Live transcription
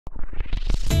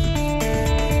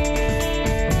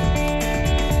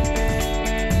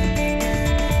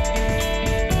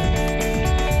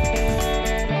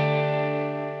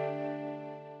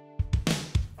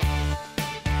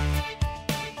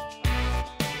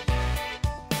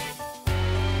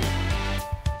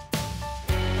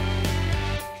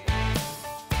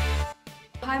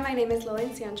Hi, my name is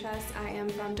Lillian Sanchez. I am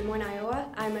from Des Moines, Iowa.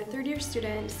 I'm a third-year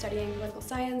student studying political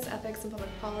science, ethics, and public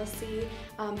policy,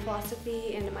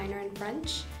 philosophy, and a minor in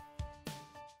French.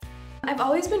 I've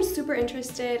always been super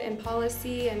interested in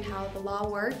policy and how the law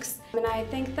works, and I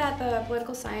think that the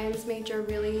political science major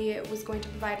really was going to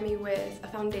provide me with a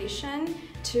foundation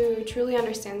to truly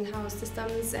understand how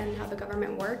systems and how the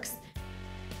government works.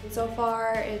 And so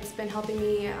far, it's been helping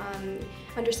me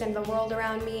understand the world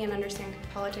around me and understand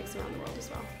politics around the world as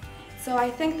well. So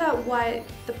I think that what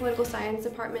the political science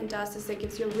department does is it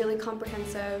gives you a really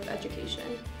comprehensive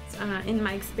education. In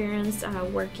my experience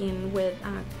working with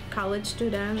college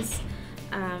students,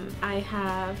 I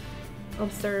have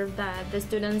observed that the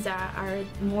students that are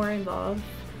more involved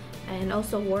and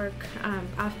also work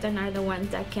often are the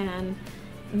ones that can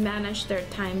manage their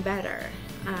time better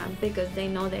because they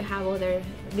know they have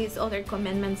these other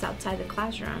commitments outside the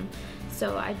classroom.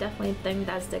 So I definitely think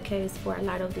that's the case for a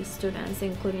lot of these students,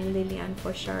 including Lillian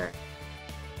for sure.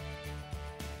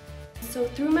 So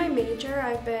through my major,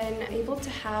 I've been able to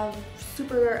have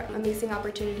super amazing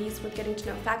opportunities with getting to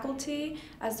know faculty,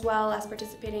 as well as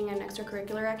participating in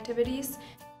extracurricular activities.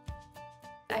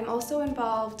 I'm also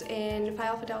involved in Phi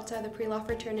Alpha Delta, the pre-law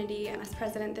fraternity, as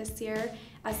president this year,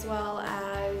 as well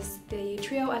as the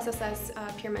TRIO SSS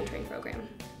peer mentoring program.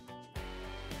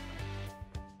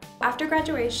 After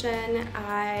graduation,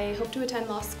 I hope to attend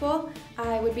law school.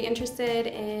 I would be interested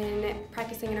in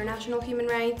practicing international human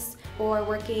rights or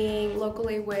working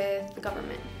locally with the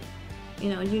government.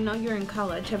 You know you're in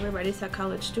college, everybody's a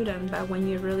college student, but when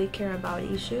you really care about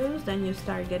issues, then you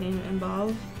start getting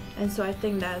involved. And so I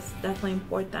think that's definitely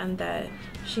important that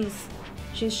she's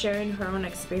sharing her own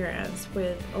experience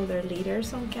with other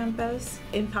leaders on campus.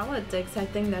 In politics, I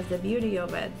think that's the beauty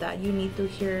of it, that you need to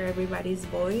hear everybody's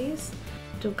voice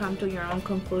to come to your own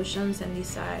conclusions and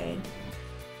decide.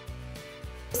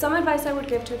 Some advice I would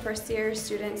give to first-year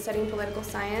students studying political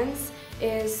science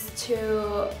is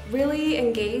to really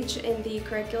engage in the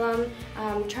curriculum,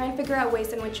 try and figure out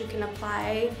ways in which you can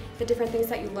apply the different things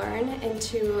that you learn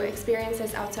into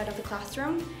experiences outside of the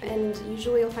classroom, and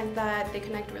usually you'll find that they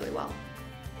connect really well.